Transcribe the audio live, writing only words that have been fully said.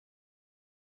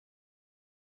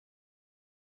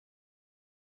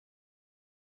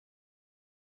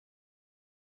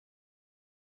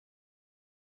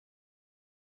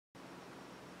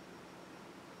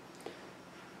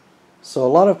So a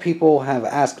lot of people have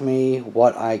asked me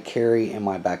what I carry in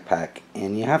my backpack,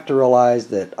 and you have to realize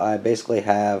that I basically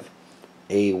have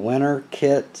a winter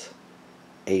kit,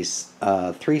 a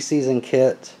 3-season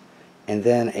kit, and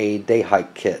then a day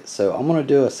hike kit. So I'm going to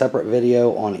do a separate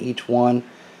video on each one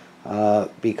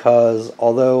because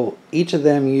although each of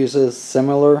them uses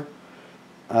similar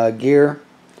gear,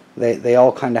 they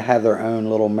all kind of have their own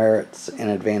little merits and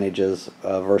advantages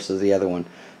versus the other one.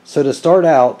 So to start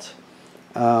out,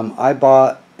 I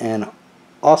bought an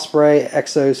Osprey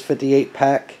Exos 58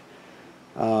 pack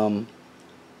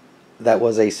that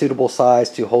was a suitable size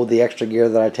to hold the extra gear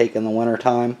that I take in the winter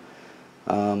time.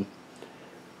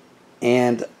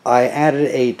 And I added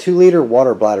a 2-liter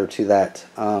water bladder to that.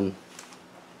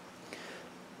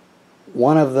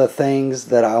 One of the things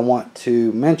that I want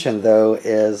to mention though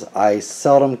is I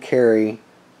seldom carry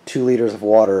 2 liters of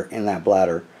water in that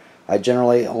bladder. I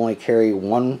generally only carry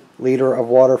 1 liter of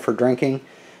water for drinking,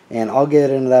 and I'll get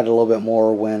into that a little bit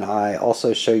more when I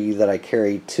also show you that I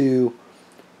carry 2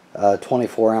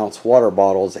 24-ounce water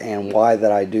bottles and why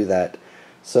that I do that.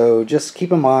 So just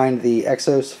keep in mind the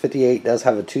Exos 58 does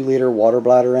have a 2-liter water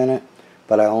bladder in it,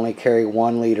 but I only carry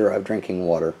 1 liter of drinking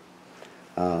water.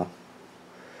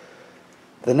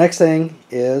 The next thing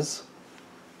is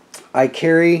I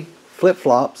carry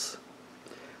flip-flops,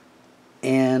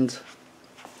 and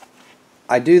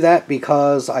I do that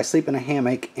because I sleep in a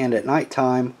hammock, and at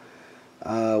nighttime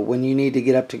when you need to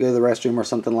get up to go to the restroom or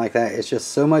something like that, it's just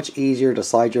so much easier to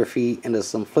slide your feet into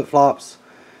some flip-flops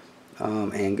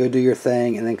and go do your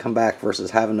thing and then come back versus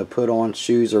having to put on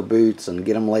shoes or boots and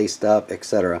get them laced up,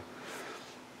 etc.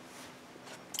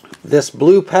 This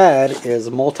blue pad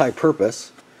is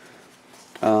multi-purpose.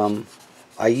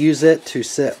 I use it to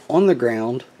sit on the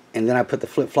ground, and then I put the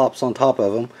flip-flops on top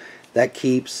of them. That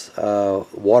keeps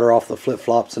water off the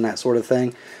flip-flops and that sort of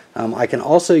thing. I can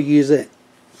also use it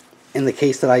in the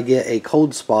case that I get a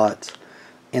cold spot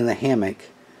in the hammock,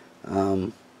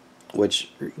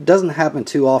 which doesn't happen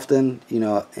too often. You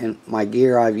know, in my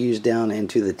gear I've used down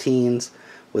into the teens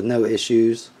with no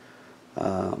issues.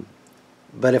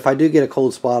 But if I do get a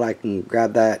cold spot, I can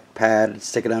grab that pad,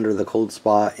 stick it under the cold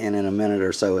spot, and in a minute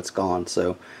or so it's gone.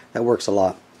 So that works a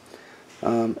lot.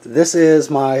 This is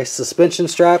my suspension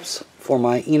straps for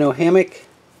my Eno hammock.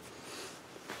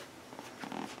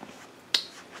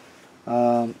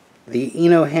 The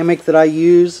Eno hammock that I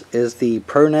use is the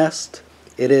Pro Nest.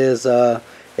 It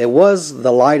was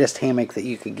the lightest hammock that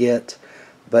you could get,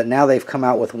 but now they've come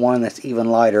out with one that's even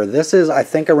lighter. This is, I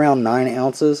think, around 9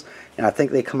 ounces, and I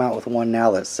think they come out with one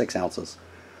now that's 6 ounces.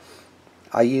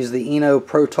 I use the Eno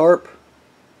Pro Tarp.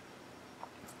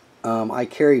 I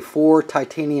carry 4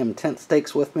 titanium tent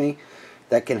stakes with me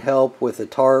that can help with the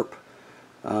tarp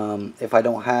if I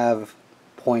don't have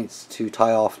points to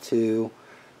tie off to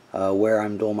where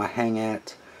I'm doing my hang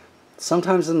at.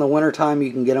 Sometimes in the winter time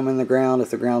you can get them in the ground if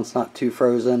the ground's not too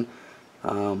frozen,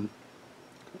 at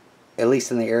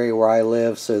least in the area where I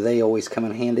live, so they always come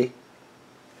in handy.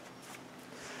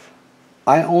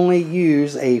 I only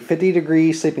use a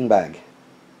 50-degree sleeping bag.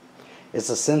 It's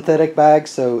a synthetic bag,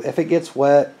 so if it gets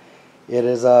wet, it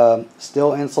is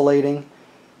still insulating.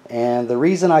 And the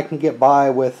reason I can get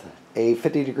by with a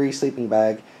 50-degree sleeping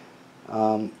bag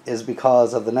is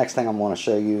because of the next thing I'm going to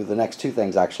show you, the next 2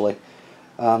 things actually.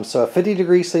 So a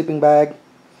 50-degree sleeping bag,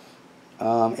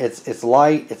 it's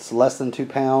light, it's less than 2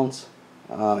 pounds,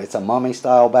 it's a mummy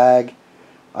style bag.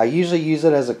 I usually use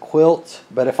it as a quilt,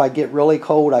 but if I get really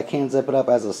cold I can zip it up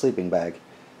as a sleeping bag.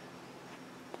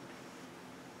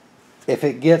 If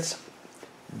it gets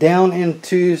down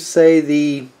into, say,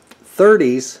 the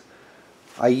 30s,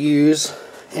 I use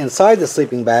inside the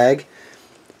sleeping bag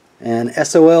an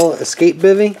SOL escape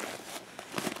bivy.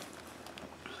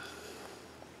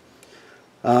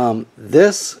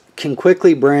 This can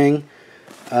quickly bring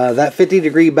that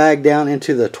 50-degree bag down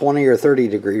into the 20 or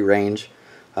 30-degree range.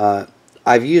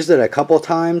 I've used it a couple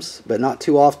times, but not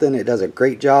too often. It does a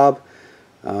great job.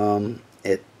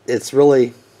 It's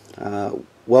really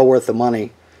well worth the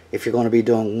money if you're going to be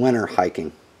doing winter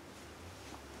hiking.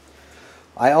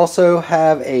 I also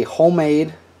have a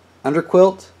homemade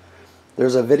underquilt.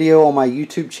 There's a video on my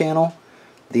YouTube channel.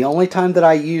 The only time that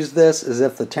I use this is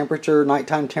if the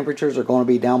nighttime temperatures are going to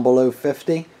be down below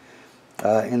 50.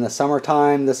 In the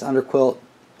summertime, this underquilt,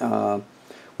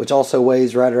 which also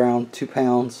weighs right around 2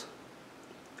 pounds,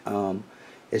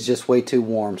 is just way too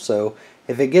warm. So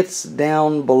if it gets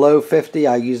down below 50,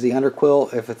 I use the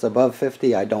underquilt. If it's above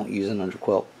 50, I don't use an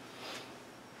underquilt.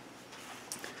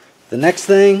 The next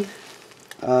thing,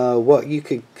 what you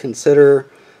could consider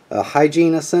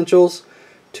hygiene essentials: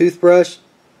 toothbrush,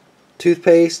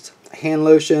 toothpaste, hand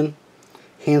lotion,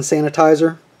 hand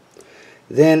sanitizer.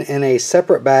 Then in a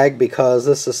separate bag, because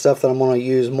this is stuff that I'm going to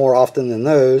use more often than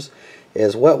those,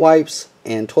 is wet wipes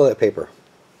and toilet paper.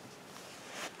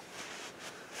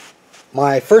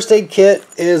 My first aid kit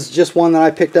is just one that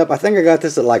I picked up. I think I got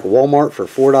this at like Walmart for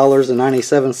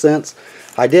 $4.97.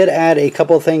 I did add a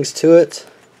couple of things to it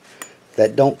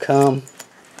that don't come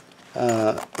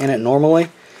in it normally.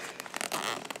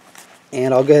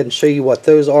 And I'll go ahead and show you what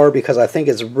those are, because I think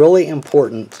it's really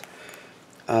important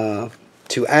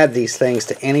to add these things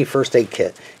to any first aid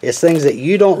kit. It's things that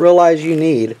you don't realize you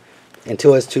need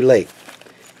until it's too late.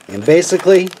 And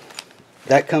basically,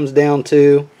 that comes down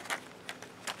to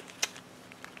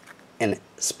a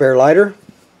spare lighter,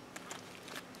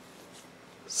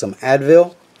 some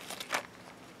Advil,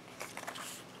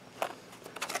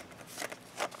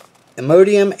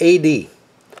 Imodium AD.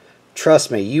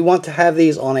 Trust me, you want to have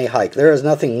these on a hike. There is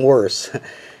nothing worse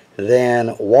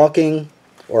than walking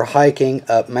or hiking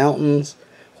up mountains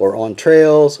or on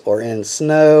trails or in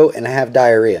snow and have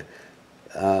diarrhea.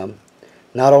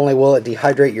 Not only will it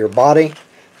dehydrate your body,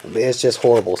 it's just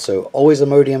horrible. So always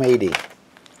Imodium AD.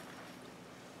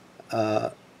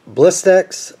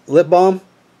 Blistex lip balm,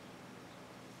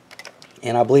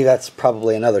 and I believe that's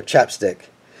probably another chapstick.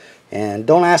 And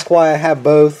don't ask why I have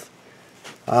both.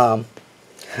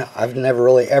 I've never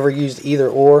really ever used either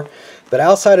or, but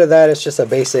outside of that, it's just a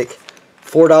basic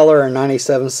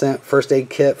 $4.97 first aid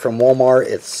kit from Walmart.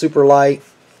 It's super light,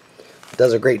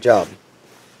 does a great job.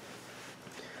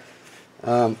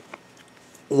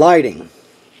 Lighting,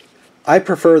 I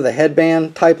prefer the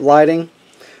headband type lighting.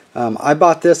 I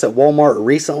bought this at Walmart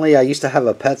recently. I used to have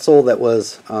a Petzl that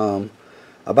was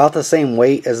about the same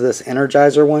weight as this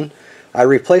Energizer one. I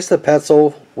replaced the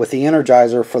Petzl with the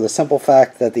Energizer for the simple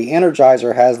fact that the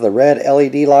Energizer has the red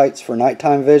LED lights for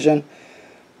nighttime vision.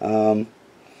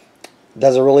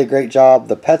 Does a really great job.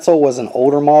 The Petzl was an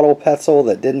older model Petzl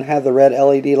that didn't have the red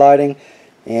LED lighting,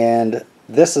 and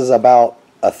this is about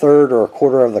a third or a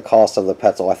quarter of the cost of the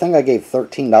Petzl. I think I gave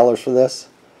 $13 for this,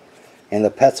 and the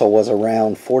Petzl was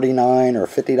around $49 or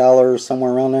 $50,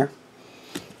 somewhere around there.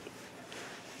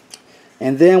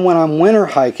 And then when I'm winter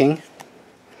hiking,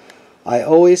 I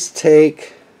always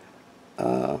take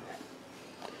my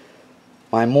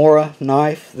Mora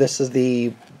knife. This is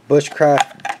the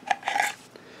Bushcraft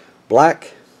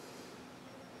Black.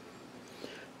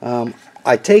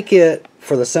 I take it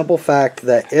for the simple fact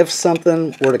that if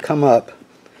something were to come up,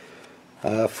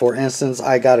 for instance,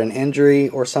 I got an injury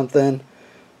or something,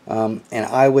 and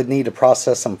I would need to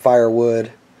process some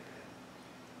firewood,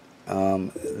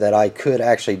 that I could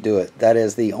actually do it. That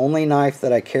is the only knife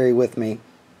that I carry with me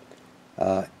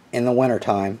in the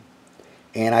wintertime,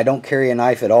 and I don't carry a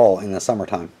knife at all in the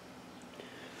summertime.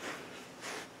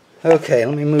 Okay,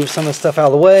 let me move some of the stuff out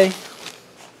of the way.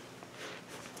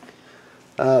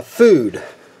 Food.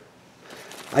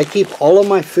 I keep all of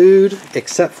my food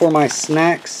except for my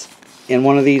snacks in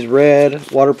one of these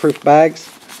red waterproof bags.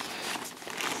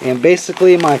 And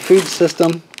basically my food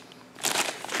system,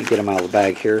 let me get them out of the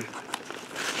bag here.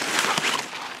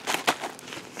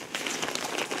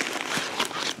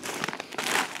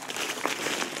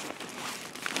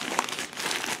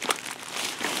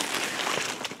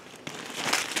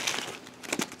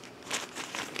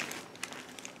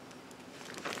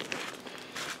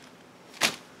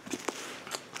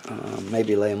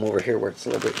 Maybe lay them over here where it's a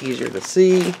little bit easier to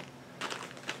see.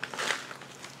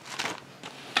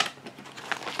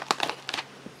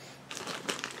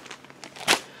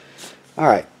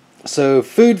 Alright, so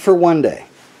food for one day.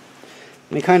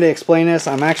 Let me kind of explain this.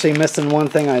 I'm actually missing one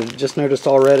thing I just noticed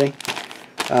already.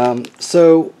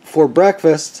 So for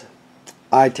breakfast,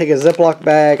 I take a Ziploc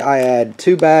bag, I add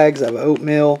 2 bags of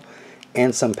oatmeal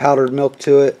and some powdered milk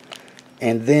to it,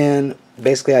 and then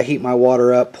basically I heat my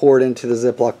water up, pour it into the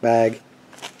Ziploc bag.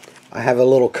 I have a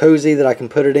little cozy that I can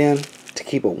put it in to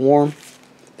keep it warm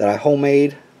that I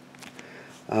homemade.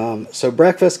 So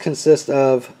breakfast consists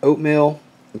of oatmeal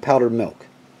and powdered milk.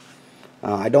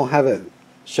 I don't have it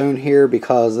shown here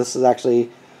because this is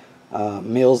actually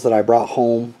meals that I brought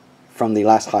home from the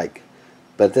last hike.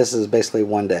 But this is basically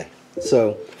one day.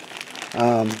 So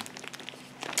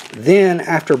then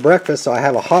after breakfast, so I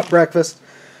have a hot breakfast,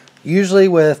 usually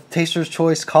with Taster's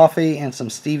Choice coffee and some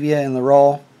stevia in the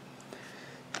raw.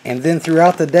 And then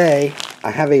throughout the day, I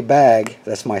have a bag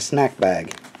that's my snack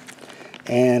bag.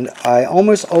 And I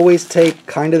almost always take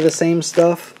kind of the same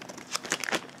stuff.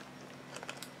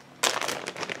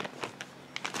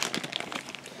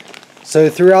 So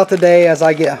throughout the day, as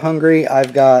I get hungry,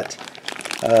 I've got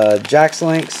Jack's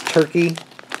Links turkey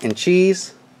and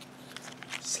cheese,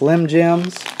 Slim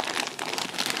Jims,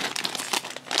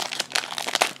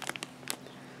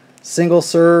 single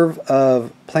serve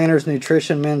of Planters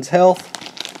Nutrition Men's Health.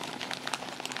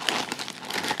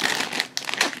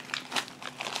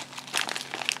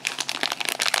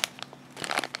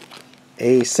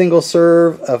 A single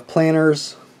serve of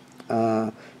Planters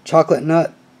Chocolate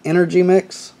Nut Energy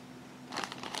Mix.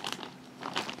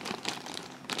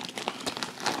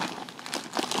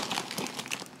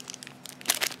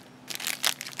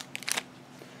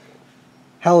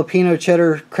 Jalapeno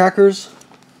cheddar crackers.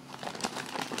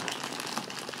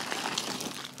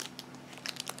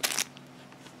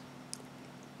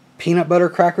 Peanut butter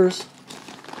crackers.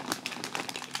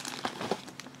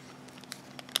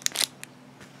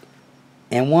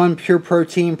 And one pure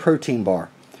protein bar.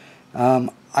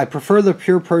 I prefer the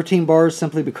pure protein bars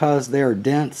simply because they are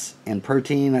dense in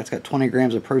protein. That's got 20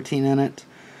 grams of protein in it.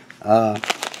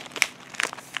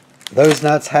 Those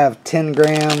nuts have 10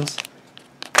 grams.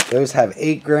 Those have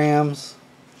 8 grams.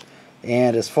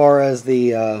 And as far as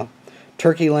the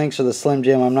turkey links or the Slim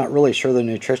Jim, I'm not really sure the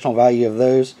nutritional value of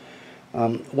those.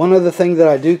 One other thing that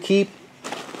I do keep,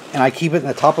 and I keep it in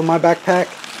the top of my backpack,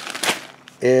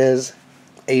 is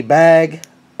a bag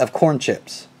of corn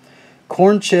chips.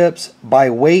 Corn chips, by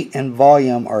weight and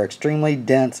volume, are extremely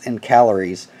dense in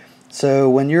calories. So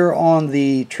when you're on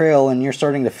the trail and you're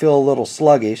starting to feel a little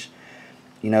sluggish,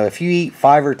 you know, if you eat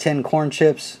 5 or 10 corn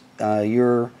chips,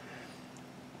 your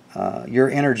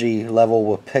energy level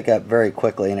will pick up very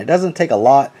quickly, and it doesn't take a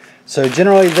lot. So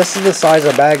generally, this is the size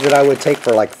of bag that I would take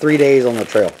for like 3 days on the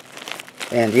trail.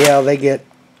 And yeah, they get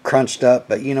crunched up,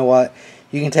 but you know what?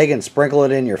 You can take it and sprinkle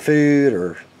it in your food,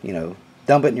 or you know,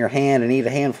 dump it in your hand and eat a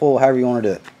handful, however you want to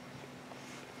do it.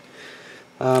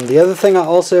 The other thing I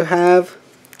also have,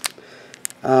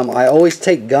 I always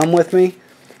take gum with me.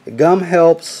 Gum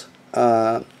helps,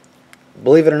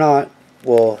 believe it or not,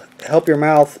 will help your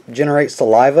mouth generate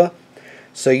saliva,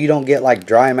 so you don't get like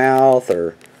dry mouth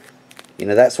or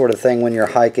that sort of thing when you're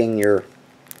hiking.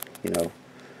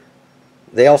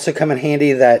 They also come in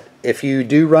handy that if you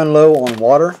do run low on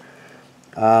water,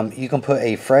 you can put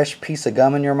a fresh piece of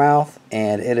gum in your mouth,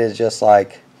 and it is just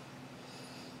like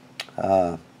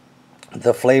the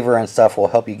flavor and stuff will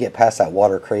help you get past that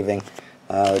water craving.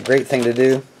 Great thing to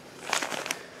do.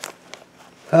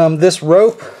 This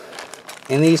rope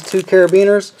and these 2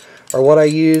 carabiners are what I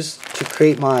use to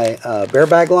create my bear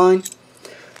bag line.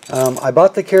 I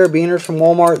bought the carabiners from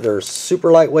Walmart. They're super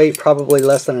lightweight, probably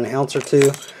less than an ounce or 2.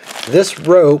 This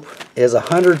rope is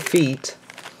 100 feet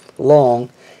long,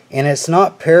 and it's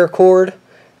not paracord.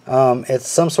 It's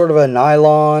some sort of a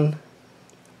nylon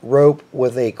rope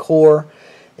with a core.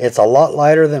 It's a lot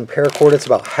lighter than paracord. It's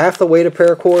about half the weight of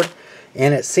paracord,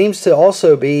 and it seems to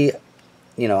also be,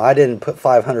 I didn't put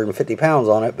 550 pounds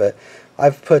on it, but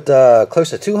I've put close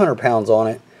to 200 pounds on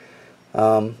it.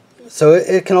 So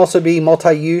it can also be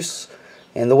multi-use,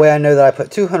 and the way I know that I put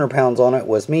 200 pounds on it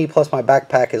was me plus my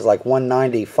backpack is like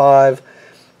 195,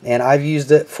 and I've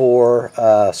used it for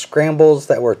scrambles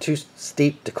that were too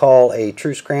steep to call a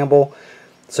true scramble.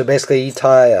 So basically you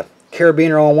tie a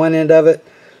carabiner on one end of it,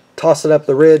 toss it up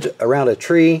the ridge around a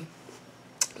tree.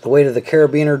 The weight of the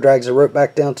carabiner drags the rope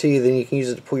back down to you, then you can use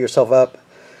it to pull yourself up.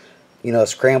 A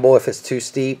scramble if it's too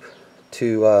steep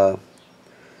to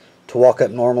walk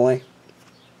up normally.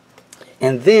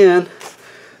 And then,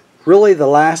 really the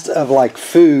last of like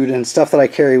food and stuff that I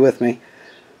carry with me,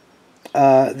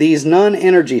 these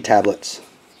non-energy tablets.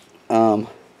 They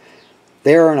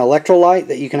are an electrolyte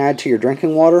that you can add to your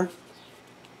drinking water.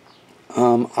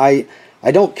 I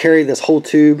don't carry this whole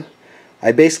tube.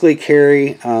 I basically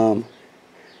carry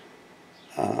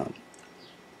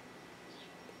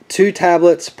 2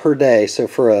 tablets per day. So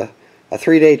for a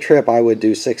 3-day trip, I would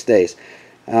do 6 days.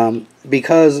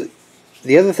 Because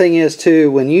the other thing is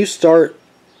too, when you start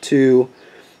to,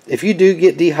 if you do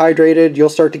get dehydrated, you'll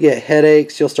start to get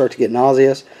headaches, you'll start to get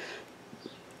nauseous,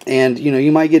 and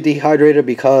you might get dehydrated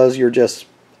because you're just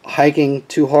hiking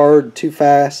too hard, too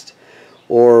fast,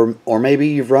 or maybe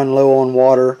you've run low on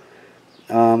water.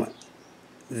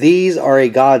 These are a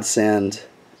godsend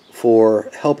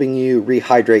for helping you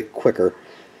rehydrate quicker.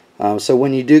 So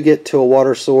when you do get to a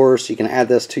water source, you can add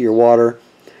this to your water.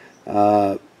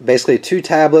 Basically 2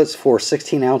 tablets for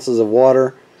 16 ounces of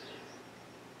water,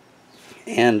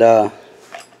 and they're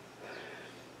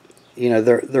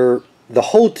the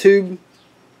whole tube,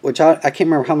 which I can't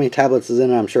remember how many tablets is in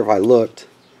it. I'm sure if I looked,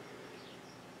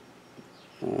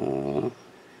 they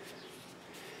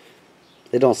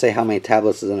don't say how many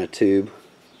tablets is in a tube,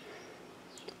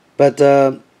 but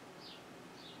I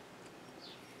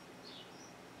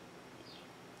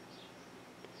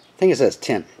think it says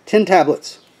 10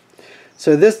 tablets.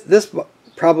 So this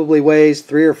probably weighs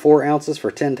 3 or 4 ounces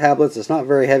for 10 tablets. It's not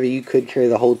very heavy. You could carry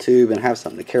the whole tube and have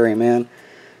something to carry them in.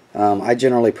 I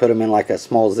generally put them in like a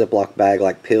small Ziploc bag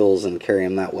like pills and carry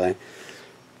them that way.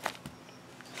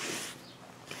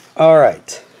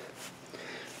 Alright.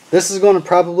 This is going to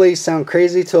probably sound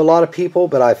crazy to a lot of people,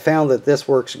 but I found that this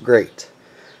works great.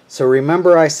 So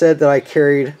remember I said that I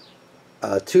carried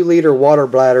a 2-liter water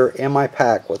bladder in my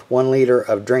pack with 1 liter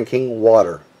of drinking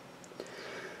water.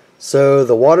 So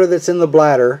the water that's in the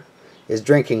bladder is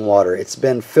drinking water. It's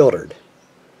been filtered.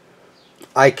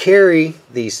 I carry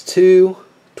these two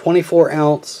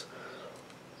 24-ounce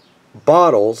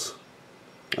bottles.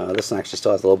 This one actually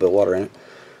still has a little bit of water in it.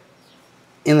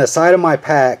 In the side of my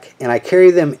pack, and I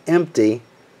carry them empty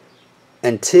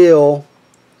until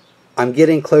I'm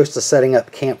getting close to setting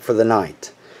up camp for the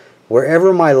night.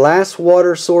 Wherever my last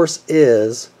water source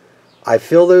is, I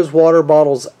fill those water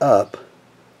bottles up,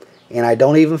 and I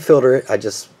don't even filter it. I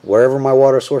just, wherever my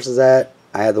water source is at,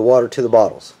 I add the water to the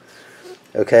bottles.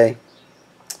 Okay?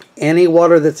 Any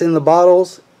water that's in the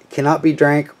bottles cannot be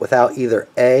drank without either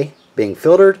A, being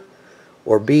filtered,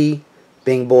 or B,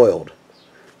 being boiled.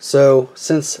 So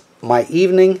since my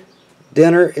evening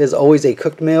dinner is always a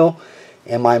cooked meal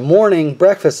and my morning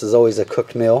breakfast is always a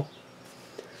cooked meal,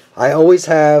 I always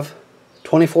have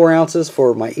 24 ounces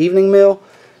for my evening meal,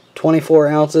 24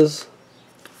 ounces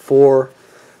for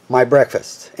my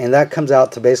breakfast. And that comes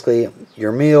out to basically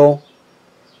your meal,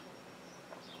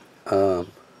 and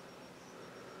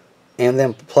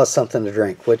then plus something to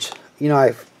drink, which, you know,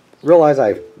 I realized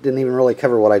I didn't even really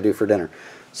cover what I do for dinner.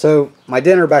 So my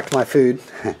dinner, back to my food.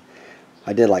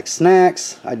 I did like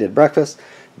snacks, I did breakfast.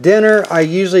 Dinner, I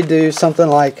usually do something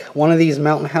like one of these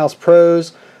Mountain House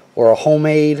Pros or a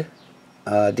homemade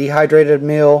dehydrated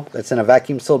meal that's in a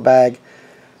vacuum sealed bag.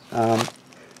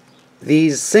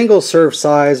 These single serve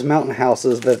size Mountain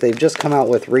Houses that they've just come out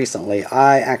with recently,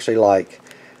 I actually like.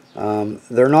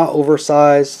 They're not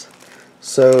oversized,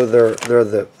 so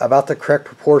they're about the correct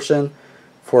proportion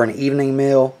for an evening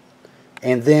meal.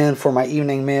 And then for my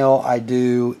evening meal, I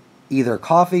do either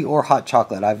coffee or hot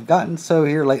chocolate. I've gotten so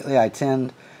here lately I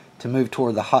tend to move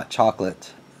toward the hot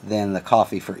chocolate than the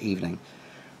coffee for evening.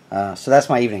 So that's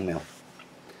my evening meal.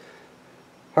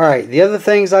 Alright, the other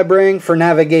things I bring for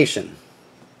navigation.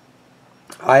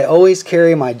 I always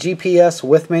carry my GPS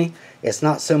with me. It's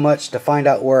not so much to find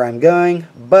out where I'm going,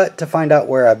 but to find out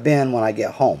where I've been when I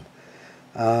get home.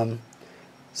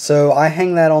 So I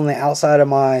hang that on the outside of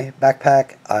my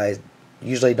backpack. I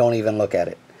usually don't even look at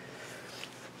it.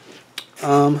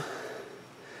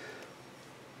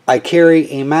 I carry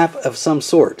a map of some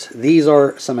sort. These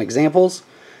are some examples.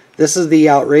 This is the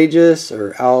outrageous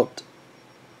or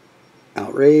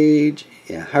outrage,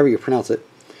 yeah, however you pronounce it.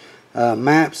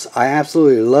 Maps. I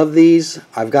absolutely love these.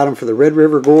 I've got them for the Red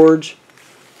River Gorge.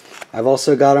 I've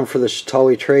also got them for the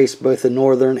Chautauqua Trace, both the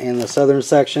northern and the southern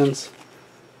sections.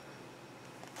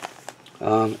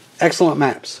 Excellent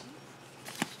maps.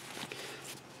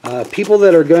 People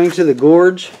that are going to the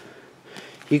gorge,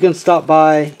 you can stop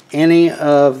by any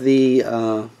of the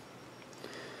a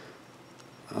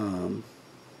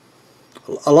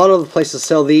lot of the places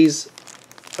sell these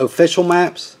official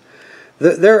maps.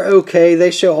 They're okay.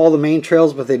 They show all the main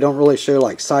trails, but they don't really show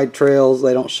like side trails.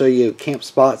 They don't show you camp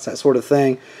spots, that sort of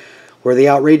thing, where the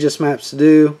outrageous maps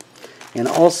do. And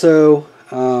also,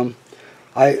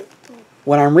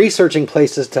 when I'm researching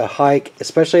places to hike,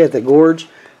 especially at the gorge,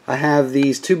 I have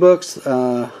these two books,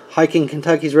 Hiking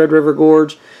Kentucky's Red River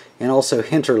Gorge and also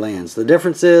Hinterlands. The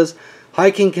difference is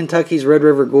Hiking Kentucky's Red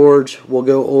River Gorge will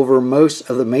go over most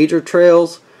of the major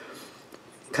trails,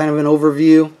 kind of an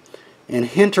overview, and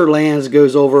Hinterlands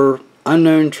goes over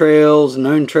unknown trails,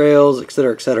 known trails,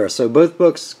 etc., etc. So both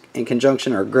books in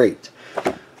conjunction are great.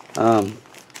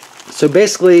 So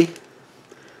basically,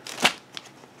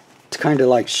 to kind of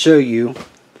like show you,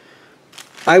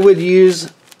 I would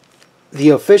use the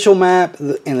official map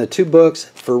in the two books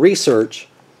for research,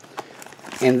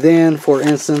 and then, for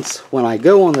instance, when I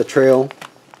go on the trail,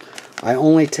 I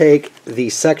only take the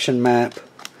section map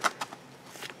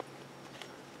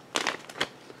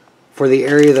for the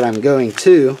area that I'm going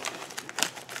to.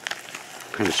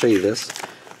 I'm going to show you this.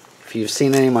 If you've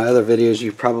seen any of my other videos,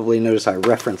 you probably notice I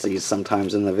reference these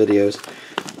sometimes in the videos.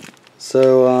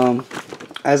 So,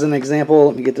 as an example,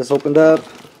 let me get this opened up.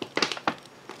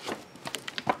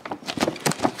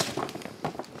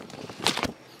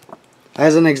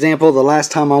 As an example, the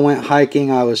last time I went hiking,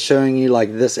 I was showing you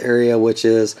like this area, which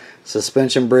is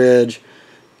Suspension Bridge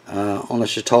on the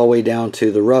Chautauqua down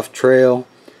to the Rough Trail.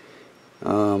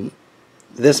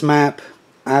 This map,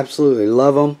 I absolutely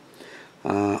love them.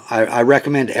 I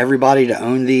recommend everybody to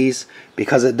own these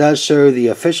because it does show the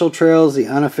official trails, the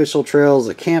unofficial trails,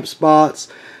 the camp spots,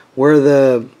 where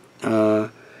the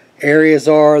areas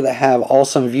are that have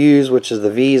awesome views, which is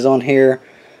the V's on here,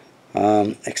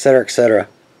 etc., etc.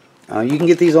 You can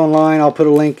get these online. I'll put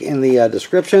a link in the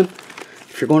description.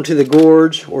 If you're going to the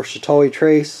Gorge or Chautauqua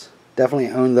Trace, definitely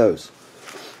own those.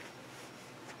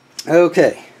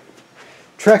 Okay,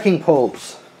 trekking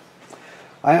poles.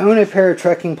 I own a pair of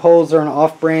trekking poles. They're an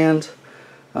off-brand.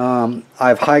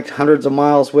 I've hiked hundreds of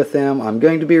miles with them. I'm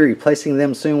going to be replacing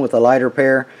them soon with a lighter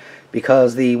pair,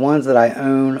 because the ones that I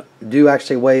own do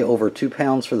actually weigh over 2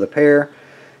 pounds for the pair,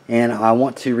 and I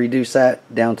want to reduce that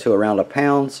down to around a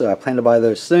pound, so I plan to buy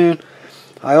those soon.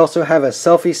 I also have a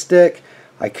selfie stick.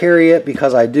 I carry it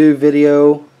because I do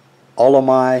video all of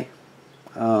my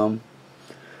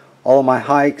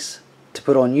hikes to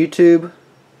put on YouTube.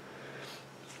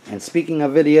 And speaking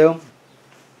of video,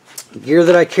 gear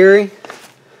that I carry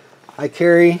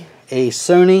a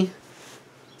Sony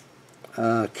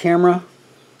camera.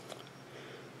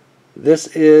 This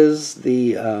is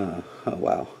the oh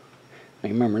wow, I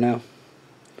remember now.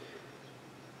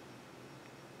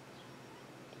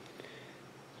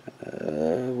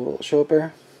 Will it show up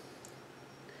there?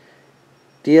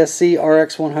 DSC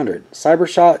RX100,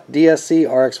 CyberShot DSC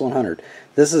RX100.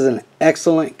 This is an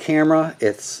excellent camera.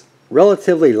 It's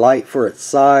relatively light for its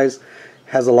size,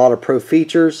 has a lot of pro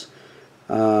features,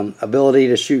 ability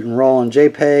to shoot in RAW and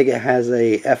JPEG. It has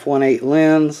a f1.8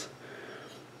 lens.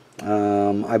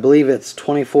 I believe it's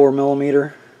 24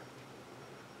 millimeter.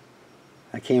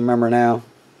 I can't remember now.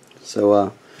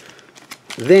 So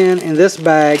then in this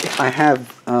bag I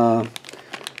have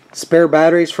spare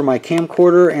batteries for my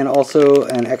camcorder and also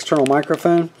an external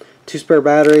microphone. 2 spare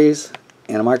batteries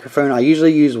and a microphone. I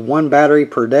usually use 1 battery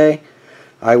per day.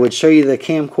 I would show you the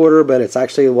camcorder, but it's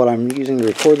actually what I'm using to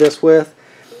record this with.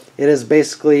 It is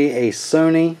basically a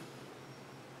Sony,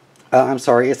 I'm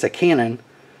sorry, it's a Canon,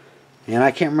 and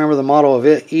I can't remember the model of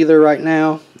it either right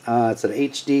now. It's an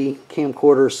HD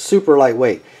camcorder, super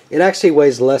lightweight. It actually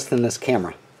weighs less than this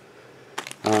camera.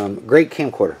 Great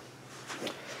camcorder.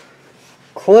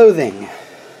 Clothing.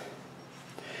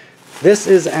 This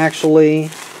is actually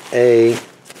a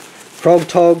Frog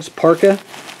Togs parka.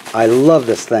 I love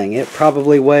this thing. It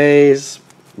probably weighs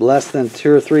less than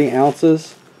 2 or 3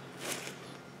 ounces.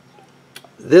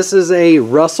 This is a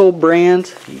Russell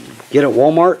brand. Get at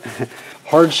Walmart.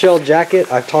 Hard shell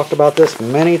jacket. I've talked about this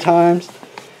many times.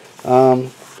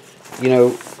 You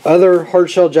know, other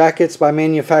hard shell jackets by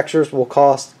manufacturers will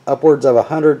cost upwards of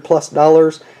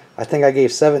 $100+. I think I gave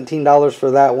 $17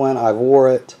 for that one. I've wore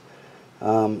it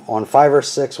on 5 or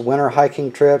 6 winter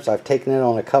hiking trips. I've taken it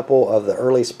on a couple of the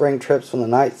early spring trips when the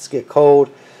nights get cold.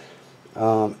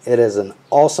 It is an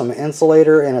awesome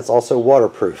insulator, and it's also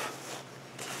waterproof.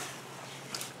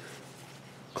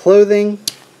 Clothing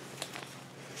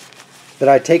that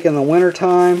I take in the winter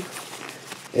time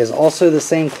is also the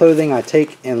same clothing I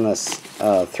take in this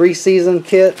 3-season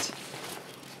kit.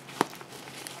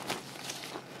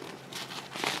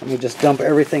 Let me just dump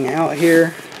everything out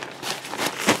here.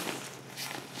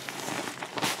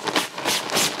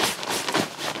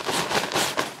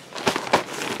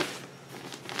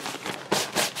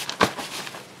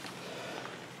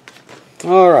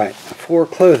 Alright, for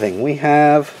clothing we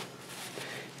have,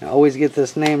 I always get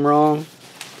this name wrong,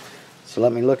 so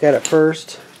let me look at it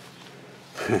first.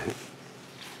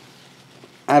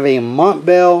 I have a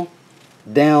Montbell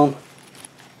down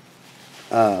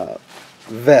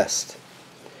vest.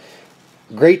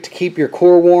 Great to keep your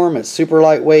core warm. It's super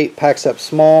lightweight, packs up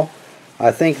small.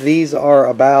 I think these are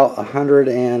about $100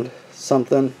 and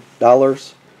something. Well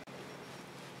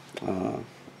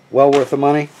worth the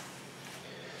money.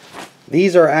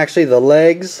 These are actually the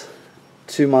legs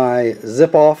to my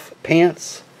zip-off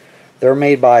pants. They're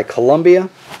made by Columbia.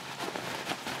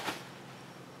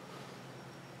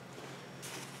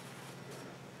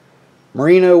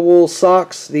 Merino wool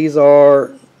socks. These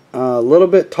are a little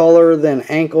bit taller than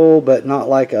ankle, but not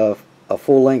like a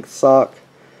full-length sock.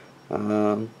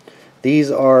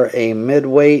 These are a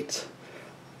mid-weight.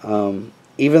 Even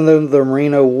though they're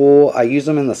merino wool, I use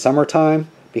them in the summertime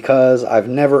because I've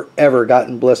never ever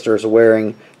gotten blisters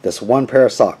wearing this one pair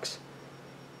of socks.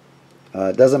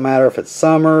 It doesn't matter if it's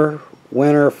summer,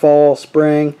 winter, fall,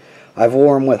 spring. I've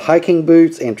worn them with hiking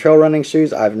boots and trail running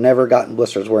shoes. I've never gotten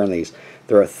blisters wearing these.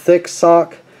 They're a thick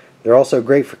sock. They're also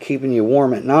great for keeping you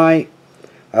warm at night.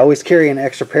 I always carry an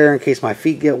extra pair in case my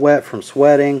feet get wet from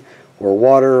sweating or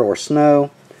water or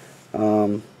snow.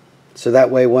 So that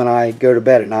way when I go to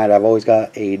bed at night, I've always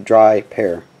got a dry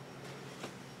pair.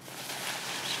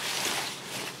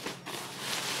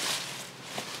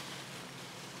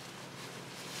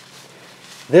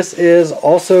 This is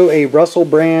also a Russell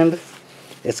brand.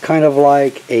 It's kind of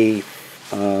like a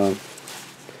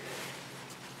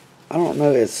I don't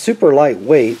know, it's super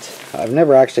lightweight. I've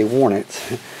never actually worn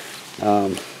it.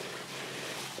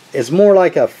 It's more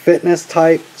like a fitness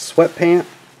type sweatpant.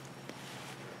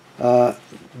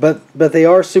 But they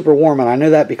are super warm, and I know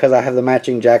that because I have the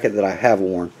matching jacket that I have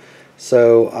worn.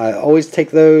 So I always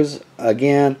take those.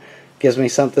 Again, gives me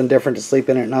something different to sleep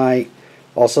in at night.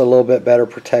 Also a little bit better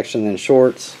protection than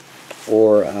shorts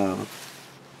or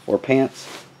pants.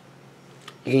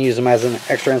 You can use them as an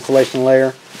extra insulation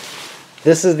layer.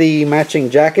 This is the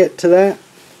matching jacket to that.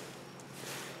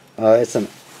 It's an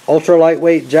ultra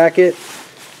lightweight jacket.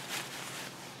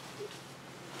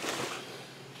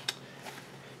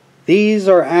 These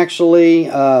are actually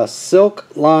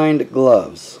silk lined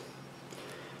gloves.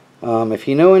 If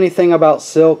you know anything about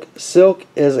silk, silk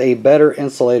is a better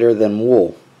insulator than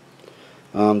wool.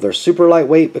 They're super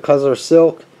lightweight because they're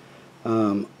silk.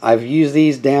 I've used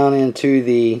these down into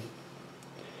the,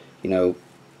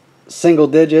 single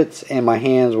digits, and my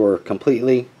hands were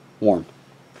completely warm.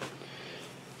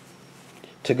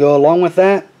 To go along with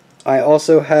that, I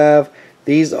also have,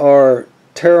 these are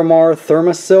Terramar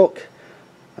Thermosilk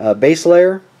base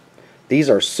layer. These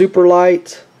are super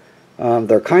light.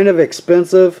 They're kind of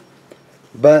expensive,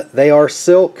 but they are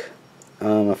silk.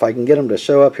 If I can get them to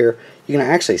show up here, you can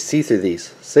actually see through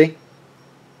these. See?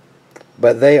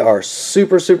 But they are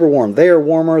super, super warm. They are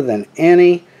warmer than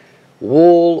any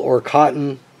wool or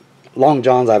cotton long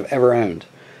johns I've ever owned.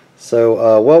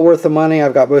 So well worth the money.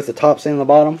 I've got both the tops and the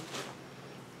bottom.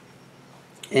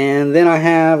 And then I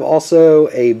have also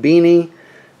a beanie.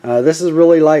 This is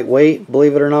really lightweight,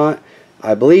 believe it or not.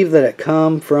 I believe that it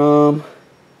come from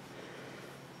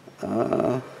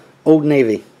Old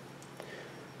Navy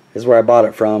is where I bought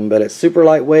it from, but it's super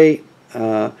lightweight.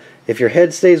 If your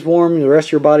head stays warm, the rest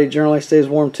of your body generally stays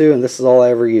warm too, and this is all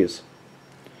I ever use.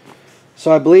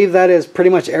 So I believe that is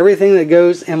pretty much everything that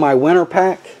goes in my winter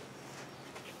pack.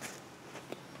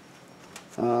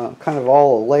 Kind of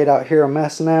all laid out here a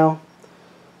mess now.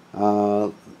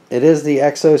 It is the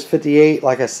Exos 58,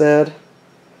 like I said.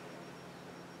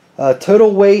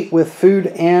 Total weight with food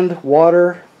and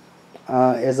water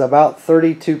is about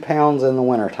 32 pounds in the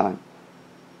wintertime.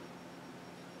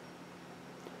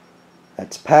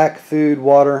 That's pack, food,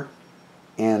 water,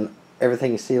 and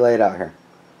everything you see laid out here.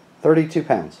 32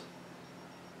 pounds.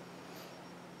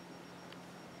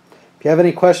 If you have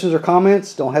any questions or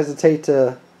comments, don't hesitate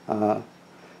to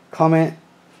comment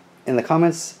in the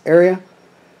comments area.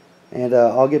 And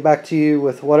I'll get back to you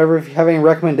with whatever. If you have any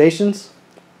recommendations,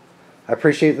 I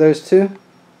appreciate those too.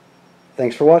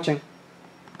 Thanks for watching.